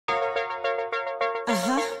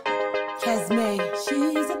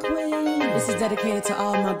is dedicated to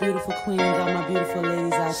all my beautiful queens, all my beautiful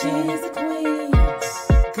ladies out there. She's a queen.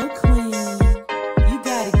 Go queen. You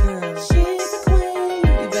got it, girl. She's a queen.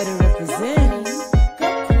 You better represent. Go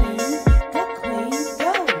queen. Go queen.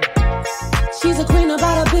 Go. She's a queen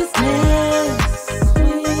about her business.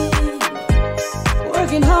 Queen.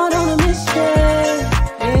 Working hard on a mission.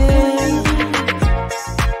 Yeah.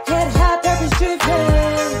 Head high, purpose driven.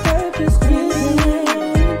 Purpose driven.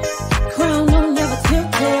 Crown won't never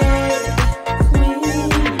tilt it. Queen.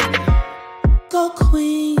 Go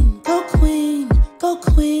queen. Go queen. Go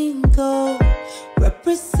queen. Go.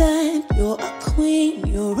 Represent. You're a queen.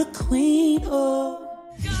 You're a queen. Oh.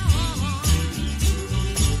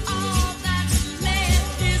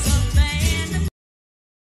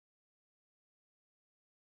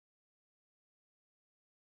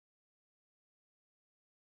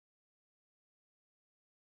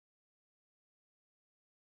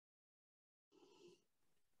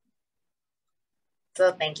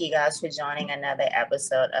 So thank you guys for joining another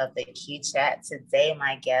episode of the Q Chat. Today,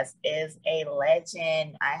 my guest is a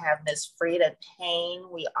legend. I have Miss Freda Payne.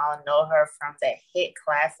 We all know her from the hit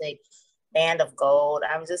classic Band of Gold.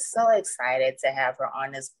 I'm just so excited to have her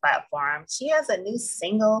on this platform. She has a new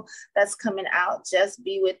single that's coming out, Just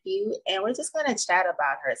Be With You. And we're just going to chat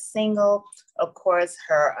about her single, of course,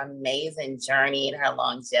 her amazing journey and her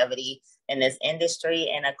longevity in this industry.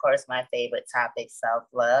 And of course, my favorite topic,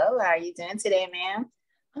 self-love. How are you doing today, ma'am?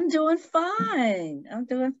 I'm doing fine. I'm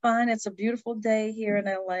doing fine. It's a beautiful day here in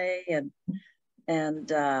LA and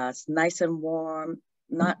it's nice and warm.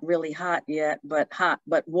 Not really hot yet, but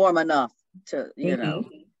warm enough to,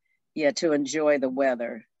 to enjoy the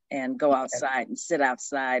weather and go outside and sit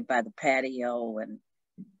outside by the patio and,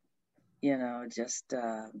 just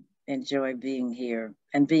enjoy being here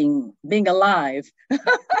and being alive.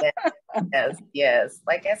 Yes.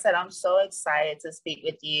 Like I said, I'm so excited to speak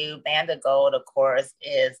with you. Band of Gold, of course,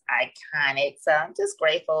 is iconic. So I'm just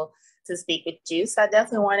grateful to speak with you. So I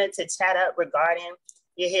definitely wanted to chat up regarding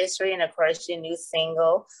your history and, of course, your new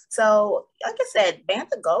single. So, like I said, Band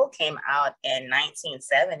of Gold came out in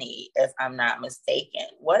 1970, if I'm not mistaken.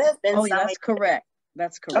 What have been that's correct.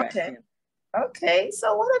 That's correct. Okay. Yeah. Okay.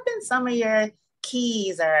 So what have been some of your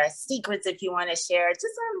keys or secrets, if you want to share,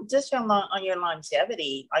 on your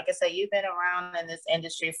longevity? Like I said, you've been around in this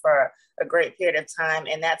industry for a great period of time,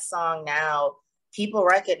 and that song now, people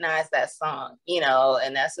recognize that song,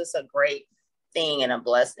 and that's just a great thing and a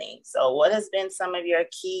blessing. So what has been some of your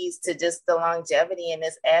keys to just the longevity in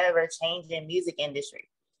this ever-changing music industry?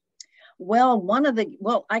 Well,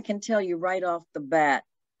 I can tell you right off the bat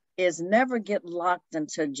is never get locked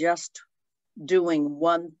into just doing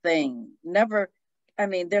one thing. Never. I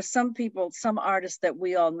mean, there's some artists that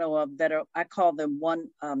we all know of that I call them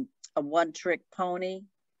a one-trick pony.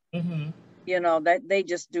 Mm-hmm. That they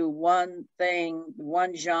just do one thing,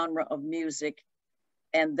 one genre of music,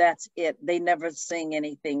 and that's it. They never sing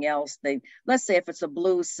anything else. Let's say if it's a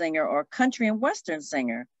blues singer or country and western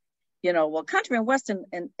singer, country and western,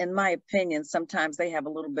 in my opinion, sometimes they have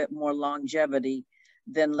a little bit more longevity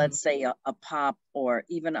than, let's say, a pop or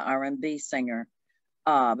even an R&B singer,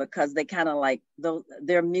 because they kind of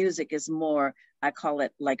their music is more, I call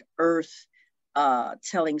it like earth,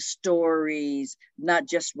 telling stories, not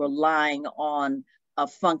just relying on a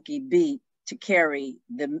funky beat to carry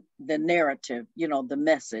the narrative, the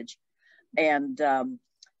message. And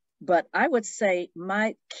but I would say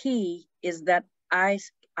my key is that I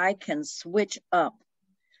can switch up.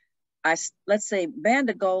 Let's say Band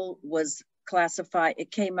of Gold was classified,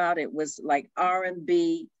 it came out, it was like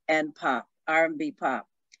R&B and pop, R&B pop.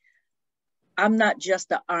 I'm not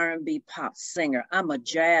just an R&B pop singer, I'm a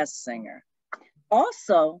jazz singer.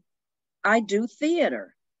 Also, I do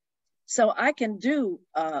theater. So I can do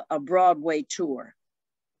a Broadway tour.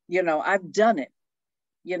 I've done it.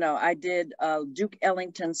 I did Duke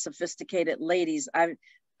Ellington's Sophisticated Ladies.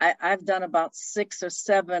 I've done about 6 or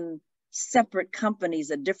 7 separate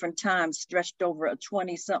companies at different times, stretched over a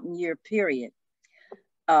 20-something year period,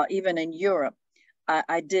 even in Europe.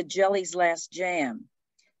 I did Jelly's Last Jam.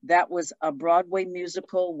 That was a Broadway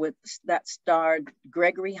musical that starred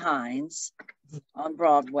Gregory Hines on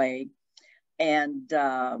Broadway. And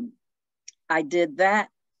I did that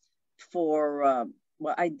for,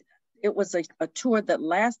 it was a tour that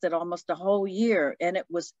lasted almost a whole year. And it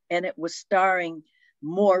was starring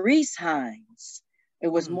Maurice Hines.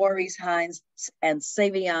 It was Maurice Hines and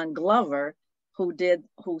Savion Glover, who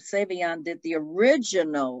Savion did the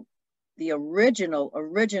original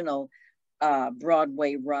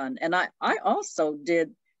Broadway run. And I also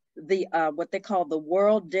did the what they call the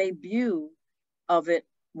world debut of it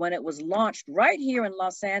when it was launched right here in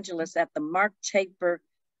Los Angeles at the Mark Taper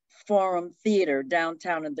Forum Theater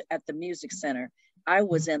downtown at the Music Center. I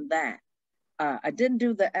was in that. I didn't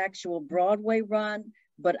do the actual Broadway run,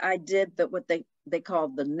 but I did what they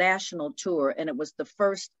called the national tour, and it was the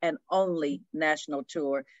first and only national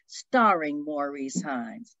tour starring Maurice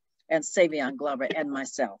Hines and Savion Glover and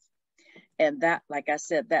myself. And that, like I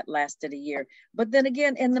said, that lasted a year. But then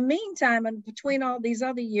again, in the meantime, and between all these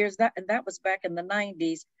other years, that was back in the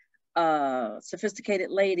 90s,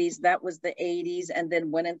 Sophisticated Ladies, that was the 80s, and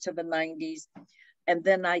then went into the 90s. And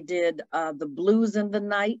then I did The Blues in the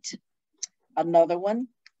Night, another one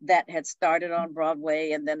that had started on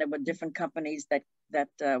Broadway, and then there were different companies that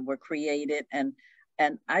were created, and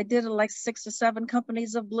I did like 6 or 7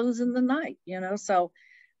 companies of Blues in the Night, you know. So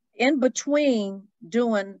in between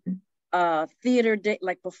doing theater,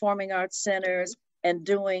 like performing arts centers, and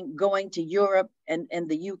going to Europe and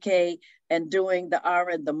the UK, and doing the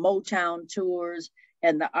Motown tours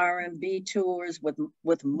and the R&B tours with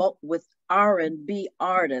R&B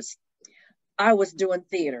artists, I was doing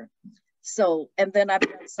theater. So, and then I've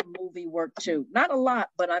done some movie work too. Not a lot,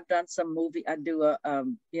 but I've done some movie. I do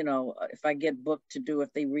you know, if I get booked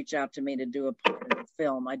if they reach out to me to do a part of the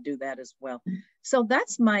film, I do that as well. So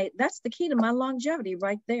that's the key to my longevity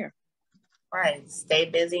right there. Right. Stay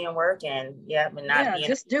busy and working. Yeah, but not. Yeah,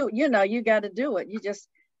 just do, you know, you got to do it. You just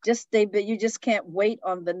stay, but you just can't wait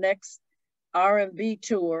on the next R&B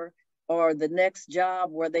tour or the next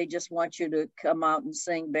job where they just want you to come out and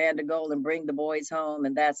sing Band of Gold and bring the boys home,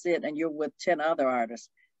 and that's it, and you're with 10 other artists.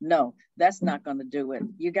 No, that's not going to do it.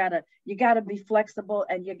 You gotta be flexible,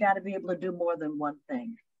 and you got to be able to do more than one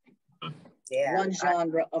thing. Yeah, one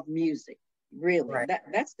genre of music, really. Right.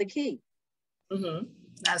 That's the key. Mm-hmm.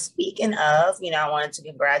 Now, speaking of, you know, I wanted to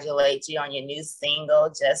congratulate you on your new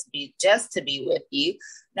single, Just to Be With You.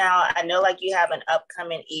 Now, I know like you have an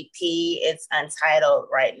upcoming EP. It's untitled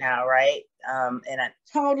right now, right?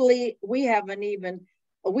 Totally. We haven't even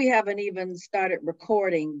started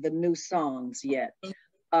recording the new songs yet.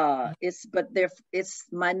 It's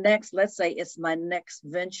my next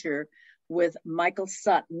venture with Michael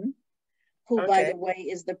Sutton, who, by the way,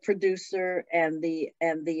 is the producer and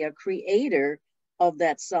the creator of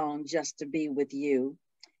that song, Just to Be With You.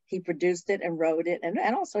 He produced it and wrote it, and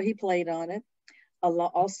also he played on it.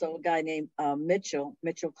 Also a guy named Mitchell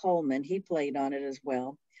Coleman, he played on it as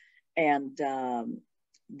well. And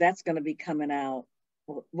that's going to be coming out.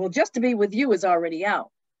 Well, Just to Be With You is already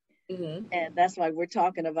out. Mm-hmm. And that's why we're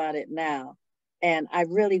talking about it now. And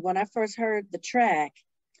when I first heard the track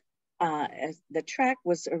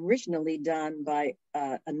was originally done by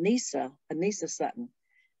Anissa Sutton.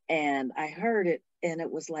 And I heard it, and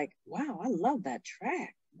it was like, wow, I love that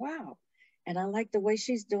track. Wow. And I like the way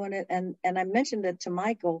she's doing it. And I mentioned it to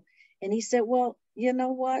Michael, and he said, well, you know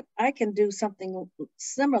what? I can do something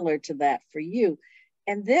similar to that for you.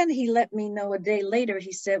 And then he let me know a day later,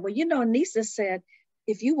 he said, well, you know, Anissa said,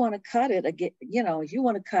 if you want to cut it again, you know, if you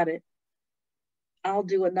want to cut it, I'll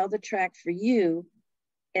do another track for you.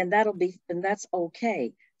 And that's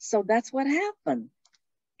okay. So that's what happened.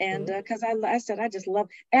 And because I said, I just love,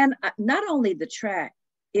 and not only the track,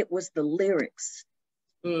 it was the lyrics.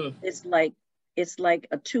 It's like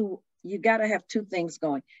you got to have two things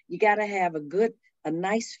going. You got to have a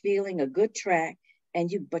nice feeling, a good track,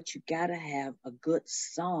 but you got to have a good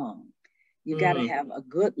song. You got to have a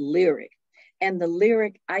good lyric, and the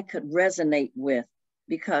lyric I could resonate with,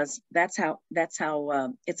 because that's how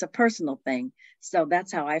it's a personal thing. So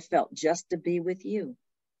that's how I felt, Just to Be With You.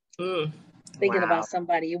 Thinking about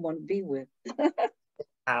somebody you want to be with.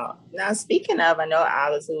 Wow. Now, speaking of, I know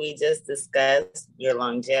obviously we just discussed your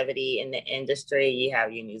longevity in the industry. You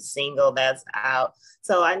have your new single that's out.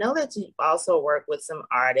 So I know that you also work with some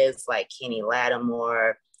artists like Kenny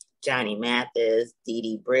Lattimore, Johnny Mathis, Dee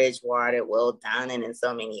Dee Bridgewater, Will Downing, and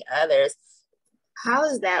so many others. How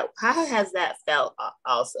has that felt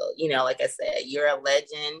also? You know, like I said, you're a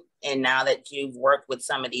legend, and now that you've worked with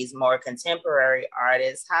some of these more contemporary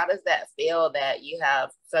artists, how does that feel that you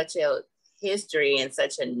have such a history and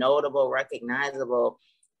such a notable, recognizable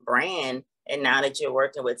brand, and now that you're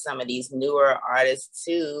working with some of these newer artists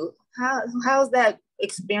too, how's that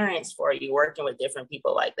experience for you, working with different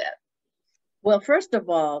people like that? Well, first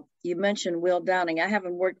of all, you mentioned Will Downing. I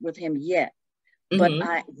haven't worked with him yet. But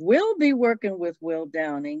I will be working with Will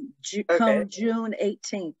Downing come June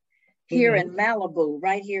 18th here in Malibu,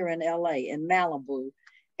 right here in LA, in Malibu.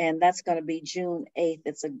 And that's going to be June 8th.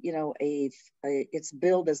 It's it's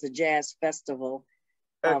billed as a jazz festival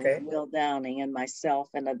with Will Downing and myself,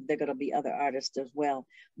 and there are going to be other artists as well.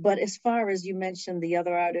 But as far as you mentioned, the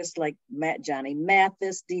other artists like Johnny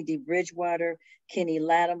Mathis, Dee Dee Bridgewater, Kenny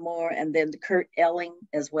Lattimore, and then Kurt Elling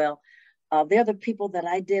as well. They're the people that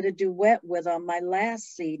I did a duet with on my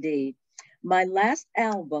last CD. My last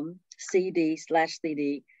album,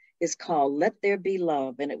 CD/CD, is called Let There Be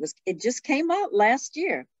Love. And it just came out last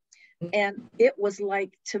year. And it was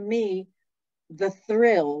like, to me, the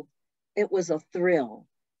thrill. It was a thrill.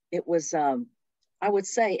 It was, I would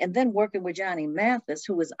say, and then working with Johnny Mathis,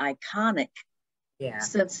 who was iconic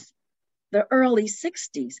since the early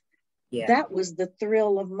 60s. Yeah. That was the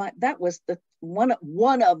thrill of that was the one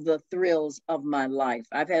of the thrills of my life.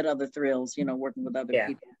 I've had other thrills, working with other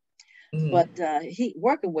people. Mm-hmm. But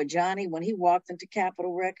working with Johnny, when he walked into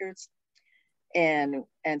Capitol Records and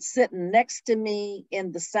sitting next to me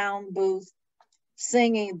in the sound booth,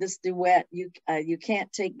 singing this duet, you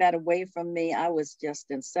can't take that away from me. I was just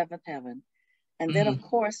in seventh heaven. And then, of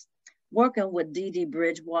course, working with Dee Dee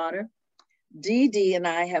Bridgewater. Dee Dee and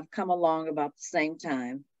I have come along about the same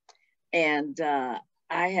time. And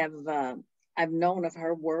I've known of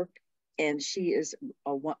her work, and she is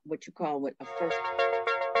what you call a first.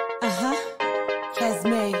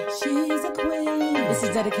 Esme, she's a queen. This is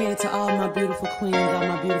dedicated to all my beautiful queens, all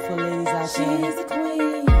my beautiful ladies out there. She's a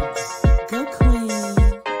queen. Go queen.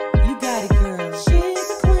 You got it, girl. She's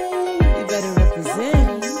a queen. You better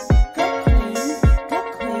represent. Go queen. Go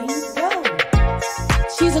queen. Go.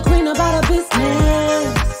 She's a queen about her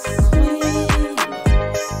business. Queen.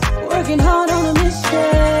 Working hard on a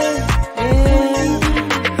mission. Yeah.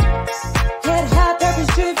 Head high,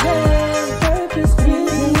 purpose driven. Purpose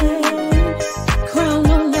driven. Crown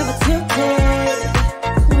on never tilted.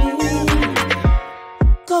 Queen.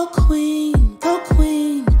 Go queen. Go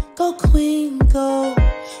queen. Go queen. Go.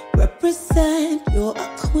 Represent. You're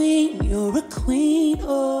a queen. You're a queen.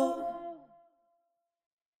 Oh.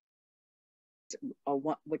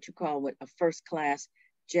 What you call a first class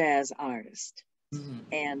jazz artist. Mm-hmm.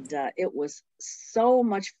 And it was so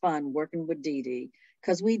much fun working with Dee Dee,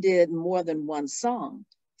 because we did more than one song.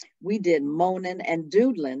 We did Moanin' and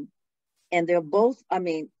Doodlin', and the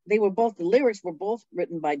lyrics were both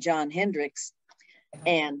written by John Hendricks.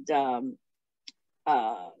 And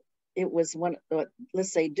it was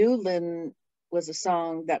let's say Doodlin' was a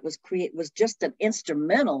song that was just an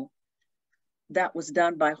instrumental that was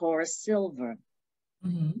done by Horace Silver.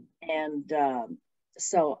 Mm-hmm. And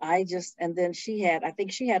so and then I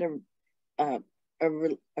think she had a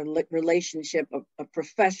relationship, a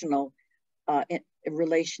professional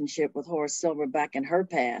relationship with Horace Silver back in her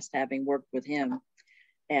past, having worked with him.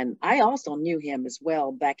 And I also knew him as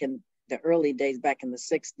well back in the early days, back in the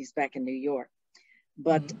 60s, back in New York.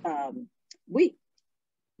 But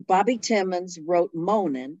Bobby Timmons wrote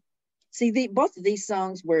Moanin'. See, both of these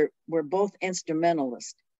songs were both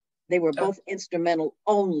instrumentalist. They were both instrumental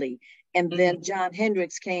only. And then John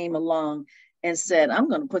Hendricks came along and said, I'm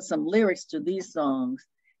going to put some lyrics to these songs.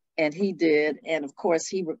 And he did. And of course,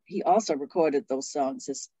 he also recorded those songs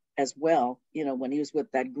as well, when he was with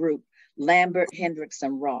that group, Lambert, Hendricks,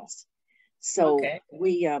 and Ross. So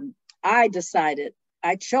I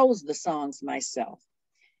chose the songs myself.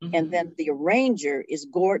 Mm-hmm. And then the arranger is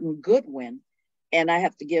Gordon Goodwin. And I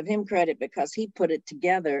have to give him credit because he put it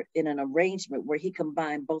together in an arrangement where he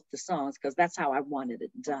combined both the songs, because that's how I wanted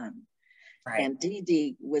it done. Right. And Dee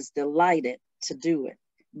Dee was delighted to do it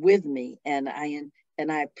with me. And I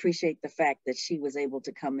appreciate the fact that she was able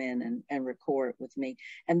to come in and record with me.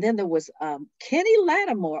 And then there was Kenny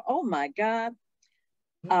Lattimore. Oh my God.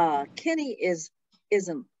 Kenny is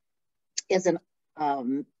a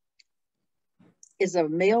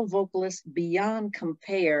male vocalist beyond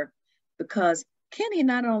compare, because Kenny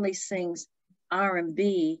not only sings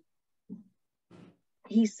R&B,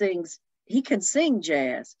 he can sing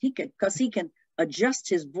jazz. Because he can adjust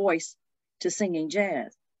his voice to singing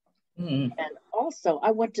jazz. Mm-hmm. And also,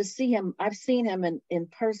 I went to see him. I've seen him in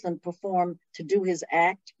person perform to do his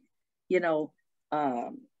act, out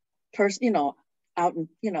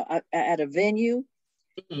at a venue.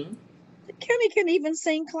 Mm-hmm. Kenny can even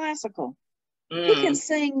sing classical. Mm.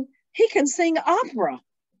 He can sing opera.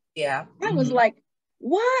 Yeah. I was like,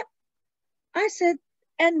 what? I said,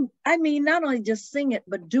 and I mean, not only just sing it,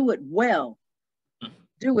 but do it well.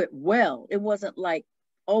 Do it well. It wasn't like,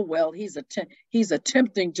 oh, well, he's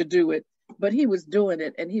attempting to do it, but he was doing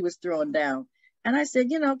it and he was throwing down. And I said,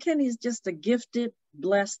 Kenny's just a gifted,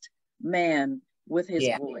 blessed man with his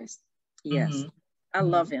voice. Yes. Mm-hmm. I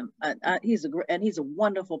love him. He's a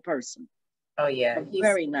wonderful person. Oh, yeah. A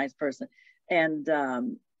very nice person. And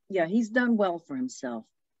he's done well for himself.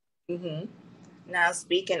 Mm-hmm. Now,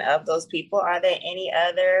 speaking of those people, are there any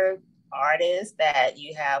other artists that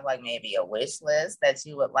you have, like maybe a wish list that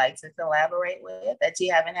you would like to collaborate with that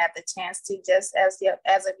you haven't had the chance to just as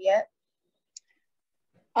of yet?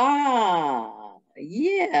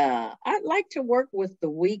 Yeah, I'd like to work with The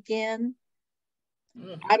Weeknd.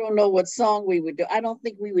 Mm. I don't know what song we would do. I don't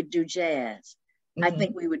think we would do jazz. I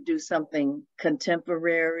think Mhm. we would do something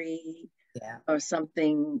contemporary Yeah. or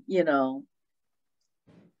something,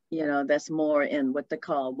 that's more in what they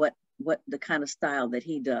call what the kind of style that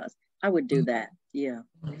he does. I would do that. Yeah.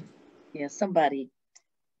 Mhm. Yeah. Somebody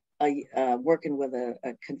working with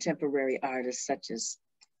a contemporary artist such as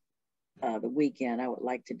The Weeknd. I would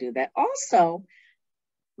like to do that. Also,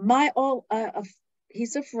 my old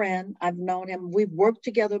he's a friend. I've known him. We've worked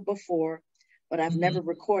together before, but I've never Mhm.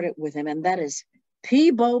 recorded with him, and that is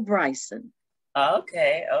Peabo Bryson.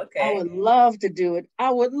 Okay. I Okay. would love to do it.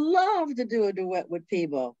 I would love to do a duet with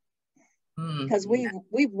Peabo Mm. because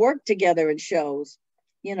we've worked together in shows,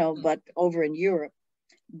 but over in Europe.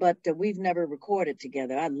 But we've never recorded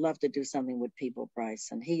together. I'd love to do something with Peabo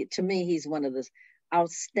Bryson. To me, he's one of the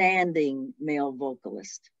outstanding male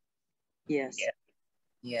vocalists. Yes. Yeah.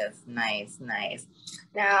 Yes, nice, nice.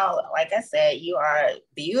 Now, like I said, you are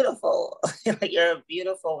beautiful. You're a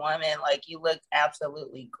beautiful woman. Like you look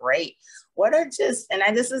absolutely great. What are just,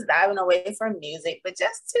 and this is diving away from music, but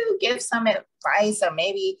just to give some advice or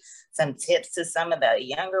maybe some tips to some of the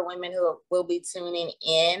younger women who will be tuning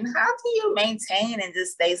in. How do you maintain and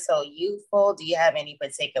just stay so youthful? Do you have any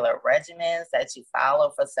particular regimens that you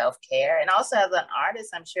follow for self-care? And also as an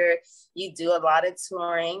artist, I'm sure you do a lot of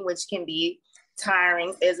touring, which can be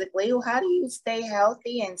tiring physically. How do you stay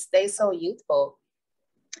healthy and stay so youthful?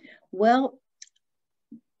 Well,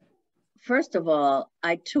 first of all,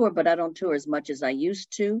 I tour, but I don't tour as much as I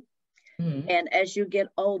used to. Mm-hmm. And as you get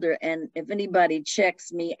older, and if anybody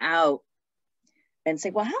checks me out and say,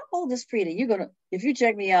 well, how old is Freda? If you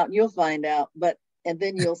check me out, you'll find out. And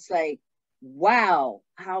then you'll say, wow,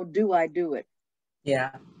 how do I do it?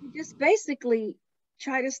 Yeah. You just basically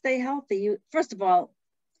try to stay healthy. First of all,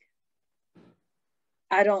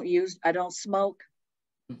 I don't smoke.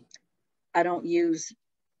 I don't use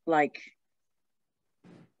like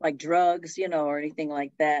drugs, or anything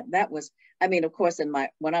like that. Of course,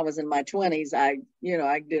 when I was in my 20s, I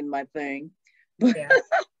did my thing. But, Yeah.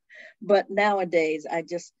 but nowadays, I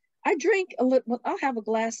drink a little. I'll have a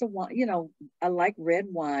glass of wine. I like red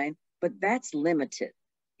wine, but that's limited.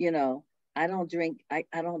 I don't drink. I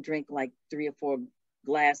don't drink like 3 or 4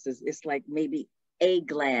 glasses. It's like maybe a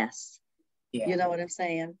glass. Yeah. You know what I'm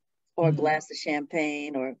saying? Or a glass of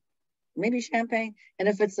champagne, or maybe champagne. And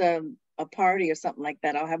if it's a party or something like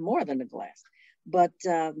that, I'll have more than a glass. But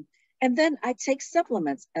and then I take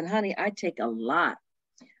supplements, and honey, I take a lot.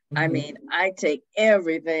 I mean, I take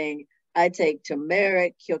everything. I take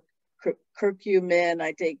turmeric, curcumin.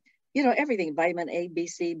 I take everything: vitamin A, B,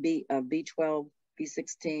 C, B12,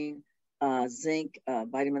 B16, zinc,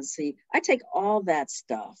 vitamin C. I take all that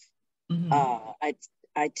stuff.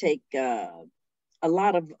 I take a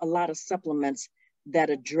lot of supplements that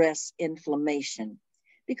address inflammation,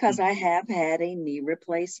 because I have had a knee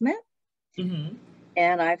replacement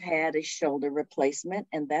and I've had a shoulder replacement,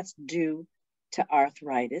 and that's due to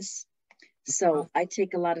arthritis. So I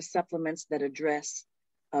take a lot of supplements that address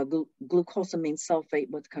glucosamine sulfate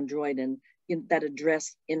with chondroitin that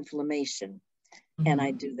address inflammation. And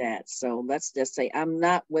I do that. So let's just say I'm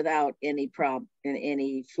not without any problem and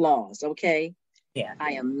any flaws. Okay. Yeah.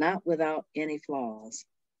 I am not without any flaws.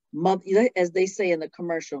 As they say in the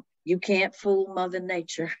commercial, you can't fool Mother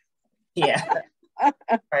Nature. Yeah.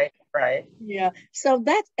 Right. Yeah. So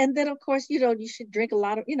and then of course, you should drink a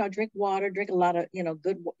lot of, drink water, drink a lot of,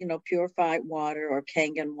 good, purified water or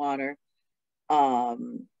Kangen water.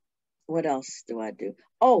 What else do I do?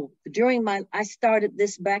 Oh, I started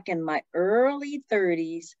this back in my early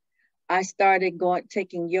 30s. I started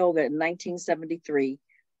taking yoga in 1973.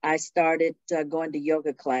 I started going to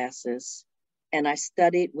yoga classes, and I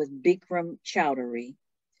studied with Bikram Chowdhury,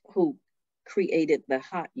 who created the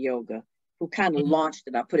hot yoga, who kind of launched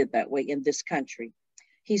it, I'll put it that way, in this country.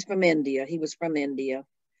 He's from India. He was from India,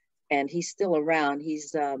 and he's still around.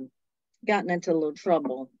 He's gotten into a little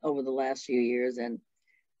trouble over the last few years,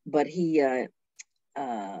 but he's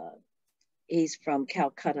from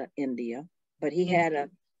Calcutta, India. But he had a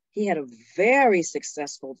very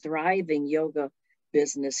successful, thriving yoga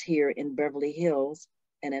business here in Beverly Hills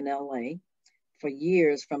and in LA for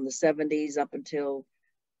years, from the 70s up until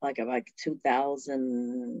like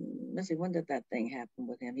 2000. Let's see, when did that thing happen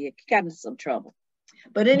with him? He got into some trouble.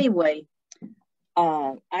 But anyway,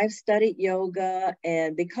 I've studied yoga,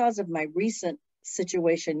 and because of my recent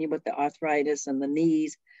situation with the arthritis and the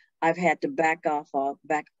knees, I've had to back off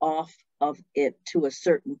of it to a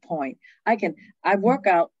certain point. I work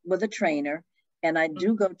out with a trainer, and I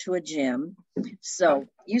do go to a gym. So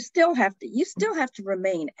you still have to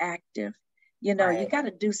remain active. You know, you got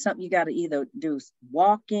to do something. You got to either do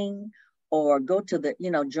walking or go to the,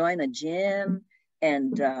 you know, join a gym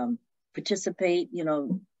and participate, you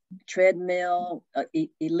know, treadmill,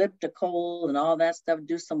 elliptical and all that stuff,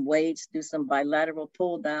 do some weights, do some bilateral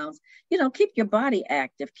pull downs, you know, keep your body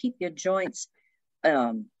active, keep your joints,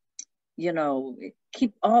 you know,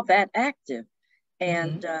 keep all that active.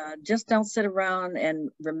 And just don't sit around and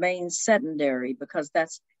remain sedentary, because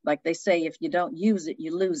that's, like they say, if you don't use it,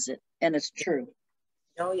 you lose it. And it's true.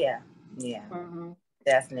 Oh, yeah. Yeah,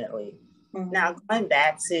 definitely. Now, going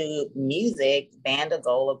back to music, Band of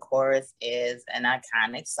Gold, of course, is an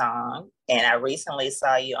iconic song. And I recently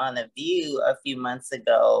saw you on The View a few months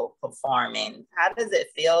ago performing. How does it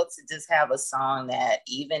feel to just have a song that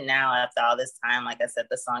even now, after all this time, like I said,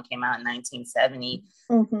 the song came out in 1970,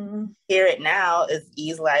 hear it now is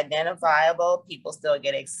easily identifiable. People still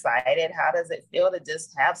get excited. How does it feel to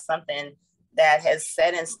just have something that has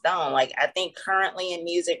set in stone? Like, I think currently in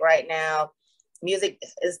music right now, music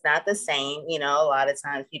is not the same. You know, a lot of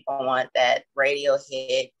times people want that radio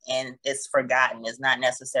hit and it's forgotten. It's not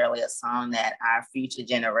necessarily a song that our future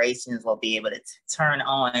generations will be able to turn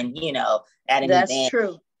on, you know, at an event. That's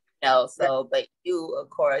true. You know, so, but you, of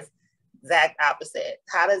course, exact opposite.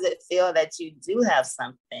 How does it feel that you do have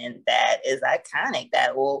something that is iconic,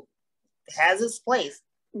 that has its place?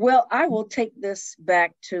 Well, I will take this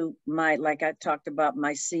back to my, like I talked about,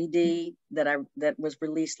 my CD that was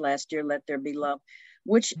released last year, Let There Be Love,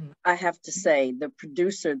 which I have to say, the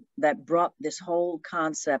producer that brought this whole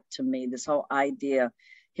concept to me, this whole idea,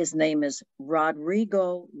 his name is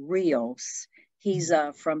Rodrigo Rios. He's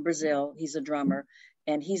from Brazil. He's a drummer,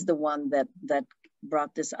 and he's the one that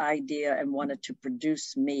brought this idea and wanted to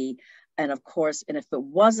produce me. And of course, and if it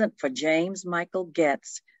wasn't for James Michael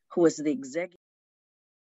Getz, who is the executive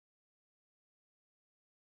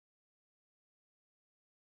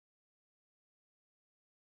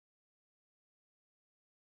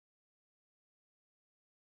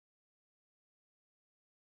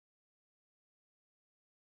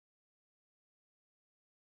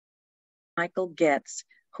Michael Getz,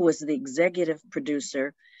 who was the executive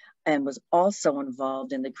producer and was also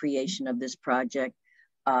involved in the creation of this project,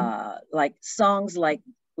 like songs like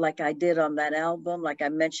I did on that album, like I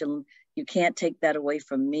mentioned, You Can't Take That Away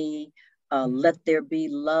From Me, Let There Be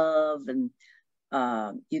Love, and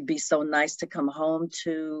You'd Be So Nice to Come Home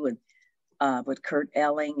To, and with Kurt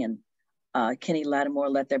Elling and Kenny Lattimore,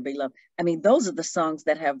 Let There Be Love. I mean, those are the songs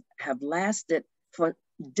that have lasted for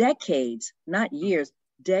decades, not years,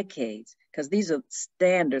 decades, because these are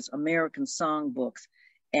standards, American songbooks.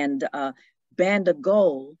 And Band of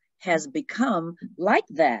Gold has become like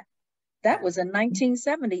that. That was in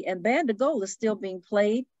 1970, and Band of Gold is still being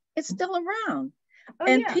played. It's still around.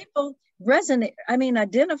 People resonate, I mean,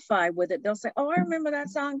 identify with it. They'll say, oh, I remember that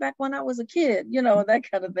song back when I was a kid, you know, that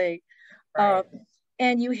kind of thing. Right.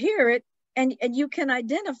 And you hear it and you can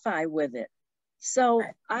identify with it. So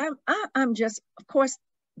I'm just, of course,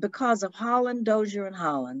 because of Holland, Dozier and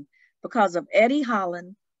Holland, because of Eddie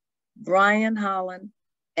Holland, Brian Holland,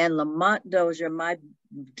 and Lamont Dozier, my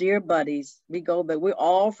dear buddies, we're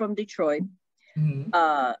all from Detroit.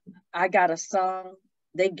 I got a song,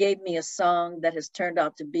 they gave me a song that has turned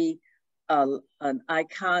out to be an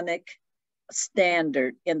iconic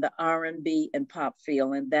standard in the R&B and pop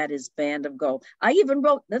field, and that is Band of Gold. I even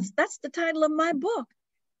wrote, that's the title of my book.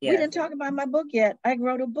 Yes. We didn't talk about my book yet. I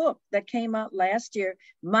wrote a book that came out last year,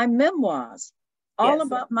 my memoirs, all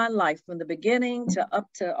about my life from the beginning to up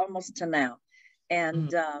to almost to now.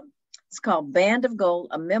 And it's called Band of Gold,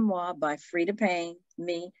 a memoir by Freda Payne,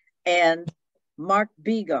 me, and Mark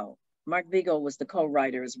Bigo. Mark Bigo was the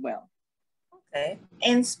co-writer as well. Okay.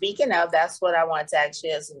 And speaking of, that's what I want to ask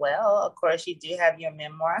you as well. Of course, you do have your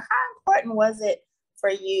memoir. How important was it for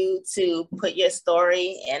you to put your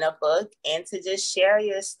story in a book and to just share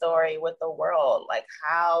your story with the world? Like,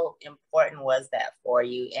 how important was that for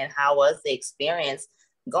you? And how was the experience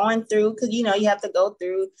going through? Because, you know, you have to go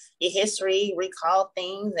through your history, recall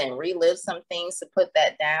things and relive some things to put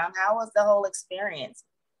that down. How was the whole experience?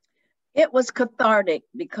 It was cathartic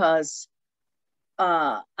because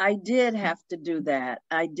I did have to do that.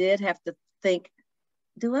 I did have to think,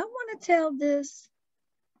 do I want to tell this?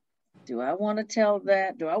 Do I want to tell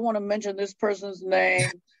that? Do I want to mention this person's name?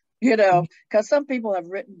 You know, because some people have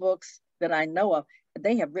written books that I know of.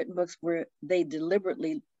 They have written books where they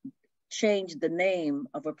deliberately change the name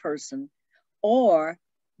of a person, or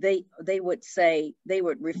they would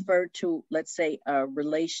refer to, let's say, a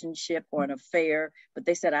relationship or an affair, but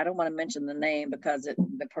they said, I don't want to mention the name because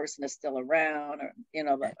the person is still around, or, you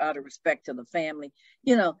know, out of respect to the family,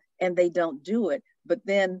 you know, and they don't do it. But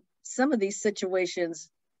then some of these situations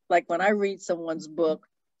like when I read someone's book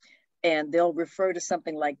and they'll refer to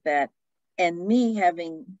something like that, and me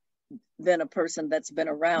having been a person that's been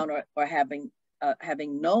around or having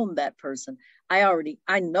known that person,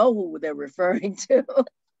 I know who they're referring to.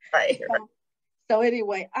 Right. So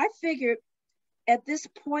anyway, I figured at this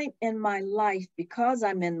point in my life, because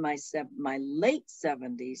I'm in my late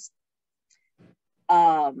 70s,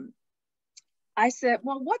 I said,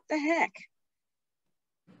 well, what the heck?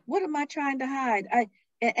 What am I trying to hide?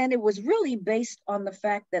 And it was really based on the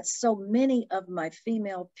fact that so many of my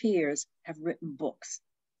female peers have written books,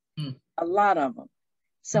 a lot of them.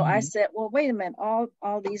 So I said, well, wait a minute,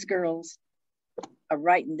 all these girls are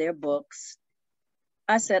writing their books.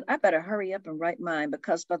 I said, I better hurry up and write mine,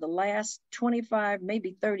 because for the last 25,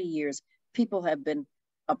 maybe 30 years, people have been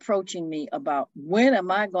approaching me about, when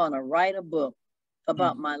am I going to write a book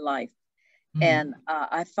about my life? And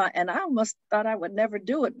I almost thought I would never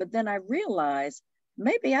do it. But then I realized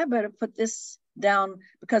maybe I better put this down,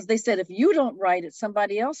 because they said, if you don't write it,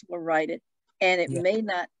 somebody else will write it. And it may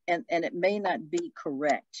not, and it may not be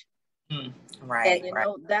correct. Right. And you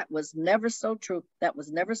know, that was never so true. That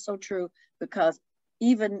was never so true, because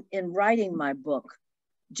even in writing my book,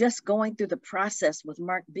 just going through the process with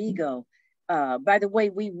Mark Bigo, by the way,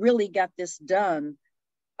 we really got this done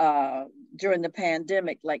during the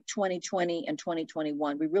pandemic, like 2020 and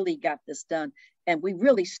 2021, we really got this done. And we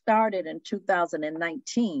really started in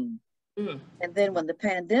 2019. And then when the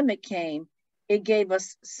pandemic came, it gave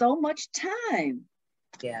us so much time.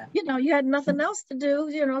 Yeah. You know, you had nothing else to do,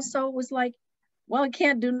 you know, so it was like, well, I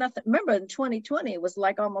can't do nothing. Remember in 2020, it was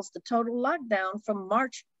like almost a total lockdown from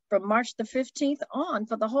March the 15th on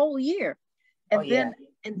for the whole year. And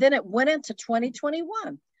then it went into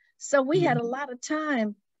 2021. So we had a lot of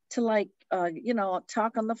time to, like, you know,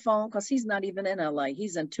 talk on the phone, because he's not even in LA.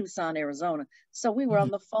 He's in Tucson, Arizona. So we were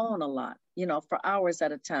on the phone a lot, you know, for hours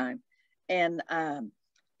at a time. And I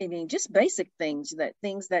mean, just basic things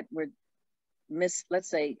that were let's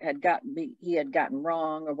say he had gotten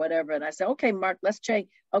wrong or whatever. And I said, okay, Mark, let's change.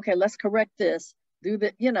 Okay, let's correct this, do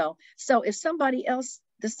that, you know. So if somebody else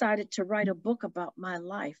decided to write a book about my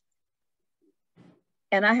life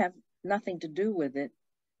and I have nothing to do with it,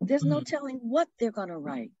 there's no telling what they're going to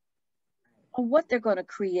write or what they're going to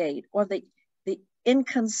create, or the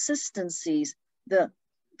inconsistencies,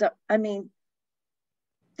 I mean,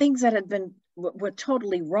 things that were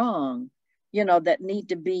totally wrong, you know, that need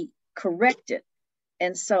to be corrected.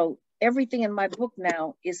 And so everything in my book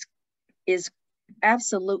now is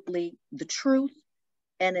absolutely the truth,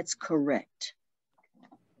 and it's correct.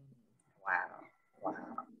 Wow.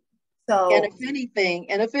 So, and if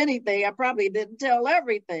anything, I probably didn't tell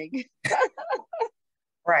everything.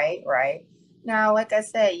 Right. Now, like I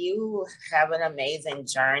said, you have an amazing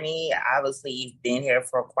journey. Obviously, you've been here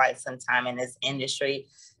for quite some time in this industry.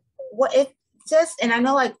 And I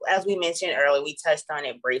know, like, as we mentioned earlier, we touched on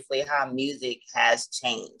it briefly, how music has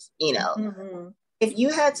changed, you know. If you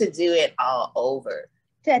had to do it all over,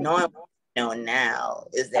 knowing what you know now,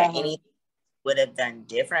 is there anything you would have done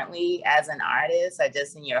differently as an artist, or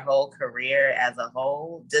just in your whole career as a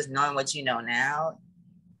whole, just knowing what you know now?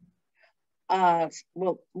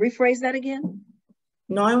 Well, rephrase that again.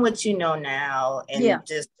 Knowing what you know now, and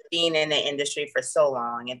just being in the industry for so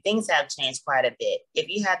long, and things have changed quite a bit. If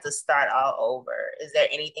you had to start all over, is there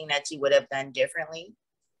anything that you would have done differently?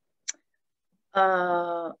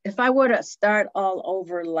 If I were to start all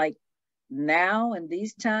over, like now in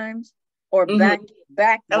these times, or back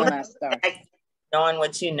when I started? Knowing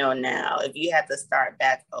what you know now, if you had to start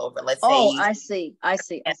back over, let's say. Oh, I see.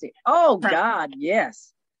 Oh God,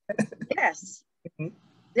 yes. Yes,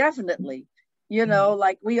 definitely. You know,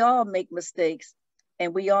 like, we all make mistakes,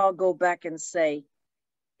 and we all go back and say,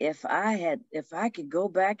 if I could go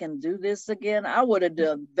back and do this again, I would have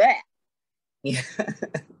done that. Yeah.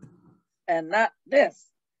 And not this.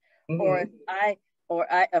 Or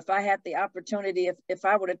if I had the opportunity, if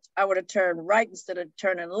I would have turned right instead of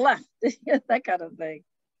turning left, that kind of thing.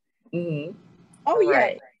 Oh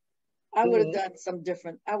yeah. I would have done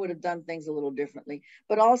I would have done things a little differently.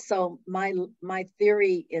 But also my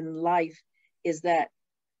theory in life is that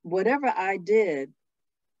whatever I did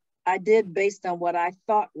based on what I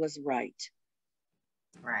thought was right.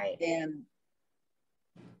 Right.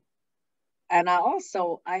 And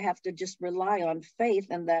I have to just rely on faith,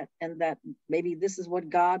 and that maybe this is what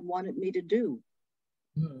God wanted me to do.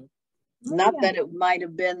 Not that it might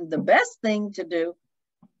have been the best thing to do,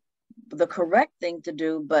 the correct thing to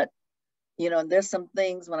do, but you know, there's some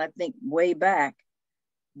things when I think way back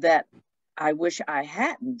that I wish I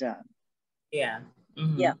hadn't done. Yeah.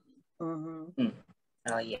 Yeah.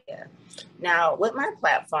 Oh, yeah. Now, with my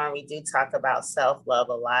platform, we do talk about self-love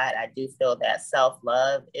a lot. I do feel that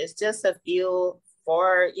self-love is just a fuel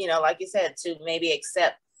for, like you said, to maybe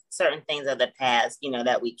accept certain things of the past,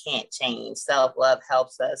 that we can't change. Self-love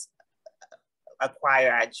helps us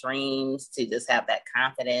acquire our dreams, to just have that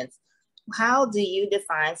confidence. How do you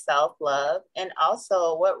define self-love? And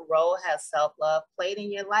also, what role has self-love played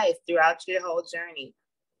in your life throughout your whole journey?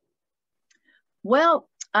 Well,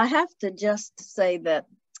 I have to just say that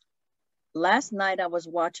last night I was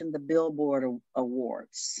watching the Billboard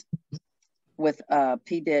Awards with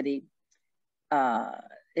P. Diddy.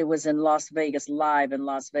 It was in Las Vegas, live in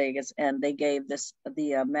Las Vegas, and they gave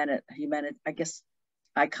I guess,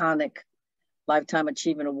 iconic Lifetime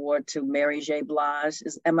Achievement Award to Mary J. Blige.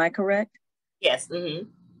 Am I correct? Yes. Mm-hmm.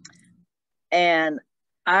 And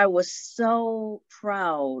I was so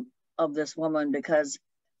proud of this woman because,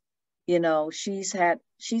 she's had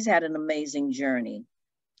an amazing journey.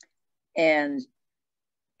 And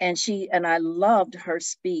I loved her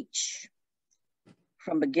speech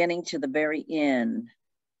from beginning to the very end.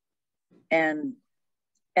 And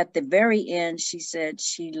at the very end, she said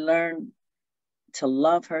she learned to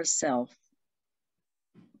love herself.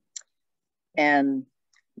 And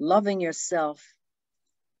loving yourself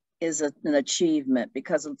is an achievement,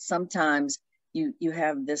 because sometimes you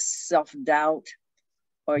have this self-doubt,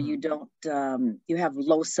 or you don't, you have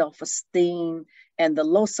low self-esteem, and the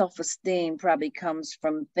low self-esteem probably comes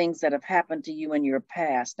from things that have happened to you in your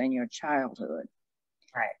past and your childhood.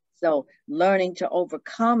 Right. So learning to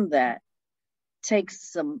overcome that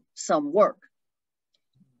takes some work,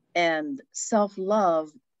 and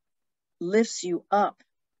self-love lifts you up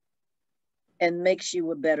and makes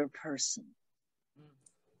you a better person.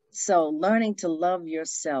 So learning to love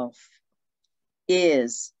yourself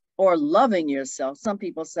or loving yourself. Some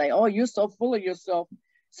people say, oh, you're so full of yourself.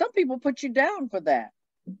 Some people put you down for that.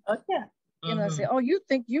 Oh, yeah. Mm-hmm. Say, oh, you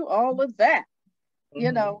think you all of that,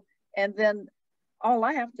 Mm-hmm. And then all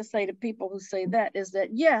I have to say to people who say that is that,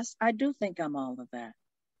 yes, I do think I'm all of that.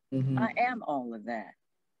 Mm-hmm. I am all of that.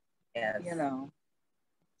 Yes.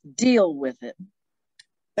 Deal with it.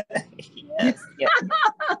 Yes. Yes.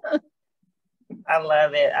 I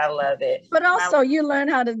love it. But also you learn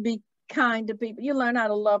how to be kind to people. You learn how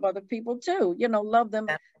to love other people too. Love them.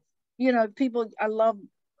 People, I love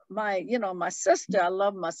my sister. I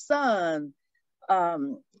love my son. I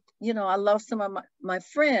love some of my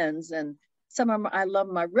friends, and I love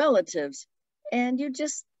my relatives. And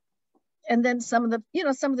then some of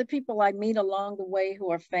the people I meet along the way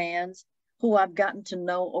who are fans, who I've gotten to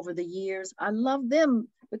know over the years, I love them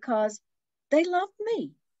because they love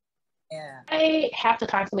me. Yeah. I have to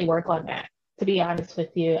constantly work on that, to be honest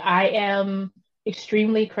with you. I am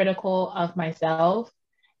extremely critical of myself,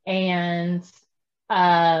 and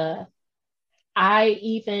I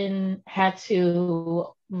even had to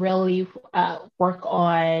really work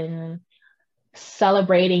on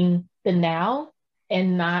celebrating the now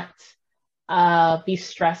and not be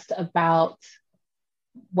stressed about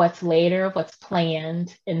what's later, what's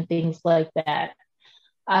planned, and things like that.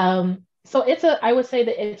 So I would say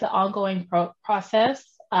that it's an ongoing process.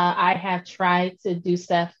 I have tried to do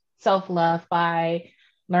self-love by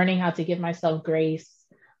learning how to give myself grace.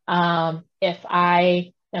 If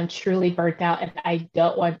I am truly burnt out and I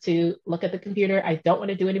don't want to look at the computer, I don't want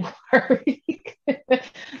to do any work,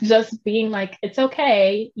 just being like, it's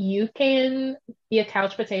okay. You can be a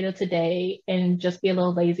couch potato today and just be a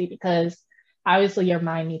little lazy, because obviously your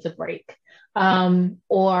mind needs a break.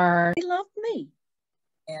 Or they love me.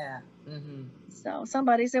 Yeah. Mm-hmm. So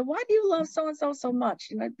somebody said, why do you love so-and-so so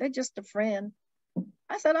much? They're just a friend.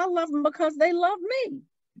 I said, I love them because they love me.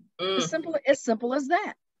 As simple as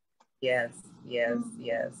that. Yes.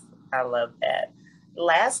 I love that.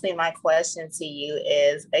 Lastly, my question to you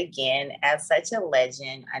is, again, as such a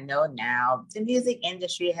legend, I know now the music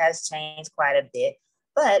industry has changed quite a bit,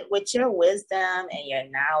 but with your wisdom and your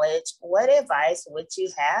knowledge, what advice would you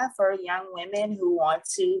have for young women who want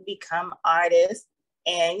to become artists?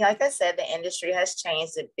 And like I said, the industry has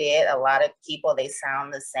changed a bit. A lot of people, they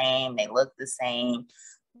sound the same, they look the same.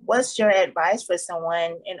 What's your advice for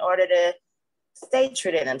someone in order to stay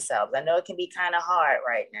true to themselves? I know it can be kind of hard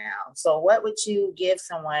right now. So what would you give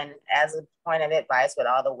someone as a point of advice with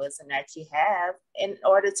all the wisdom that you have in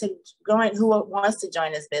order to who wants to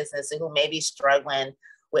join this business and who may be struggling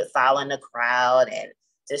with following the crowd and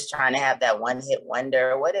just trying to have that one-hit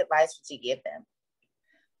wonder? What advice would you give them?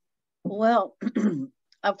 Well,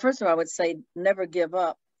 first of all, I would say never give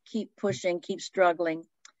up. Keep pushing, keep struggling,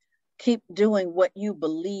 keep doing what you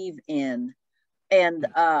believe in. And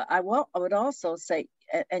I would also say,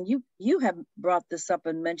 and you have brought this up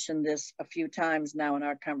and mentioned this a few times now in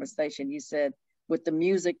our conversation. You said with the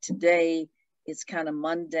music today, it's kind of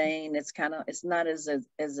mundane. It's not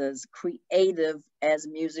as creative as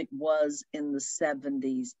music was in the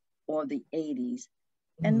 70s or the 80s,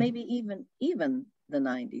 and maybe even the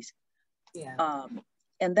 90s. Yeah.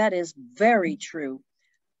 And that is very true.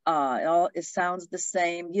 It sounds the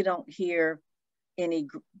same. You don't hear any,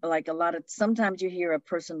 like sometimes you hear a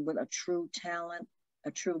person with a true talent,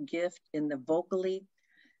 a true gift in the vocally,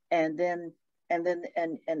 and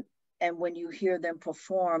when you hear them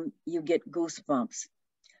perform, you get goosebumps.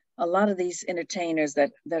 A lot of these entertainers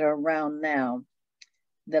that are around now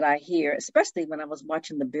that I hear, especially when I was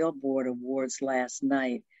watching the Billboard Awards last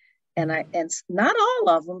night, and not all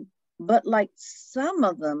of them, but like some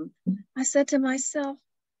of them, I said to myself,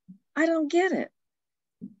 I don't get it.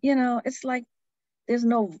 You know, it's like there's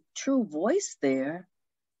no true voice there.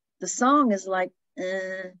 The song is like,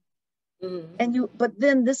 but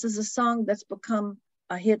then this is a song that's become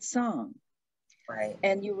a hit song. Right.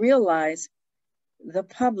 And you realize the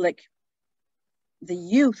public, the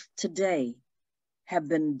youth today have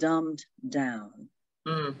been dumbed down.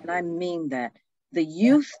 And I mean that. The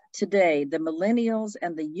youth today, the millennials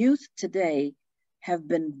and the youth today have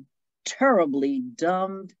been terribly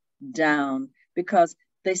dumbed down, because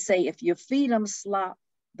they say if you feed them slop,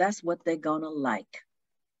 that's what they're gonna like.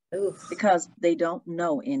 Oof. Because they don't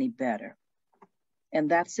know any better.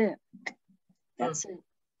 And that's it. That's it.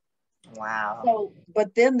 Wow. So,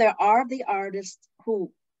 but then there are the artists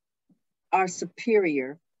who are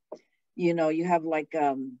superior. You know, you have like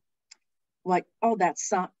that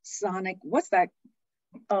Sonic. What's that?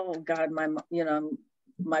 Oh God, my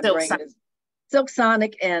brain is Silk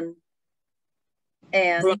Sonic and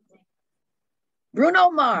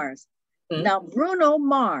Bruno Mars. Now Bruno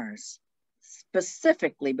Mars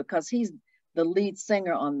specifically, because he's the lead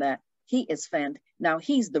singer on that, he is now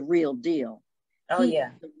he's the real deal. He's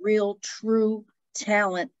the real true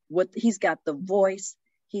talent. He's got the voice,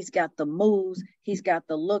 he's got the moves, he's got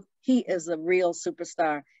the look. He is a real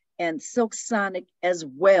superstar. And Silk Sonic as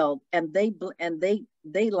well. And they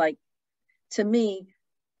like, to me,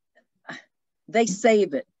 they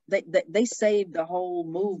save it. They save the whole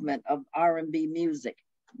movement of R&B music.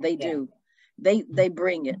 They do. They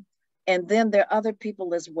bring it. And then there are other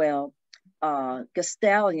people as well.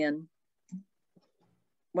 Gastallion,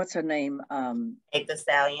 what's her name? Meg Thee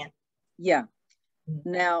Stallion. Yeah.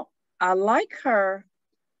 Now, I like her.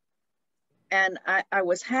 And I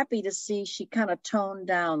was happy to see she kind of toned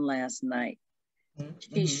down last night.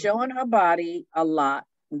 She's showing her body a lot,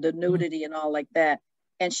 the nudity and all like that.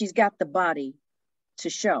 And she's got the body to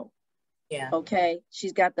show. Yeah. Okay.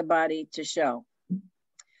 She's got the body to show.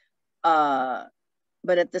 But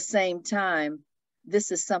at the same time,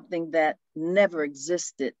 this is something that never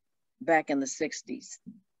existed back in the 60s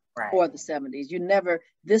or the 70s.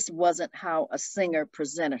 This wasn't how a singer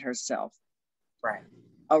presented herself. Right.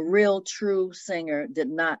 A real true singer did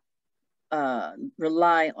not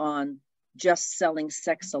rely on just selling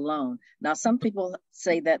sex alone. Now, some people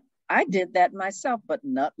say that I did that myself, but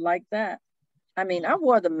not like that. I mean, I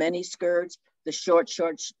wore the mini skirts, the short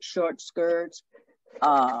skirts,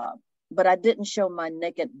 but I didn't show my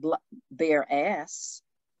naked bare ass.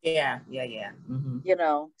 Yeah. You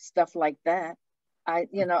know, stuff like that. I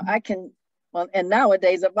can, and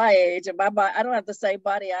nowadays at my age, I don't have the same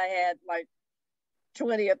body I had like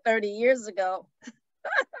 20 or 30 years ago.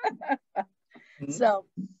 So,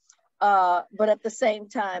 but at the same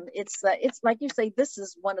time, it's like you say, this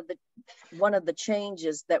is one of the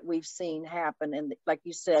changes that we've seen happen. And like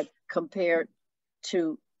you said, compared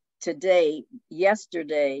to today,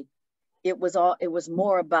 yesterday, it was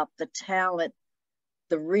more about the talent,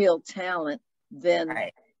 the real talent, than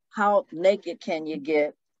how naked can you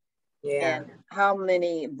get, and how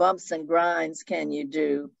many bumps and grinds can you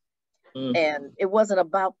do. And it wasn't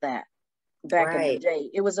about that back in the day.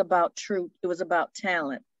 It was about truth. It was about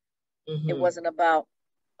talent. It wasn't about,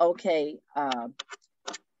 okay,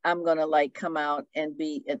 I'm gonna like come out and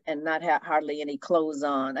be and not have hardly any clothes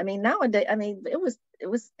on. I mean, nowadays, it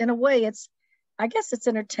was in a way, I guess it's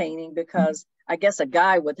entertaining, because I guess a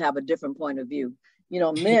guy would have a different point of view. You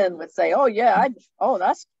know, men would say, oh yeah,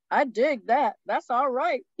 I dig that. That's all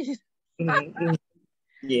right.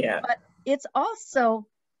 Yeah. But it's also,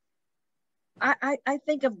 I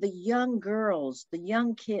think of the young girls, the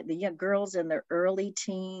young girls in their early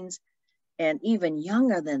teens and even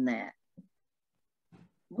younger than that.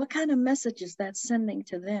 What kind of message is that sending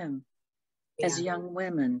to them as young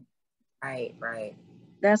women? Right.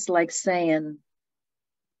 That's like saying,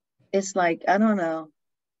 it's like, I don't know.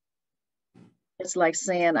 It's like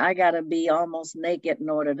saying, I got to be almost naked in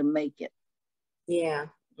order to make it. Yeah.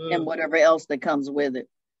 And whatever else that comes with it.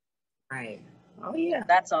 Right. Oh, yeah.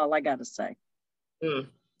 That's all I got to say.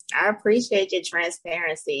 I appreciate your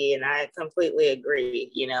transparency, and I completely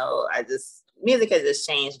agree. You know, music has just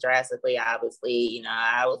changed drastically, obviously. You know,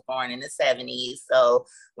 I was born in the 70s, so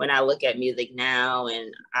when I look at music now,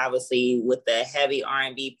 and obviously with the heavy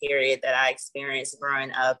R&B period that I experienced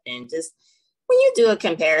growing up, and just when you do a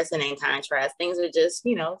comparison and contrast, things are just,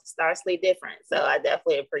 you know, starkly different. So I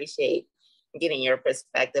definitely appreciate getting your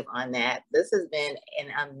perspective on that. This has been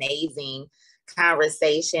an amazing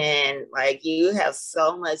conversation. Like, you have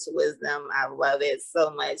so much wisdom. I love it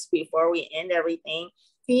so much. Before we end everything,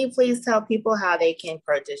 can you please tell people how they can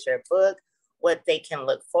purchase your book, what they can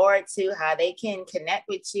look forward to, how they can connect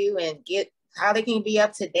with you, and how they can be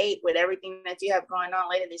up to date with everything that you have going on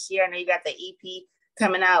later this year? I know you got the EP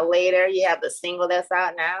coming out later. You have the single that's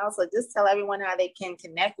out now. So just tell everyone how they can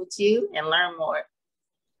connect with you and learn more.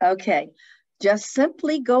 Okay. Just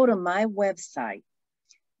simply go to my website,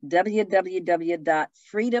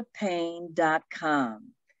 www.fredapayne.com.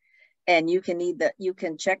 And you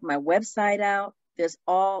can check my website out. There's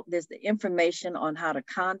the information on how to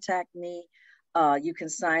contact me. You can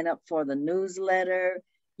sign up for the newsletter.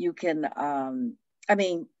 You can,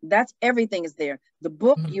 everything is there. The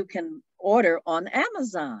book you can order on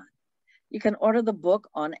Amazon. You can order the book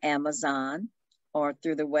on Amazon or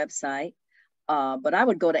through the website. But I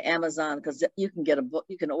would go to Amazon because you can get a book,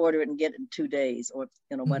 you can order it and get it in 2 days, or,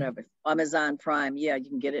 you know, whatever. Amazon Prime, yeah, you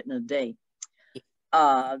can get it in a day.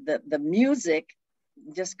 The music,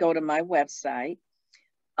 just go to my website.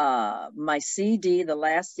 My CD, the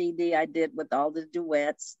last CD I did with all the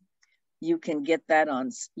duets, you can get that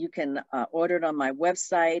you can order it on my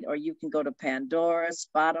website, or you can go to Pandora,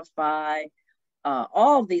 Spotify,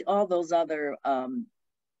 all those other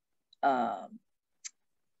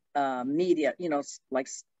media, you know, like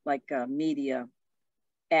media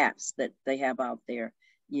apps that they have out there.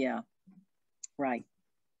 Yeah, right.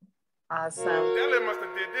 Awesome. Della must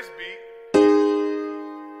have did this beat.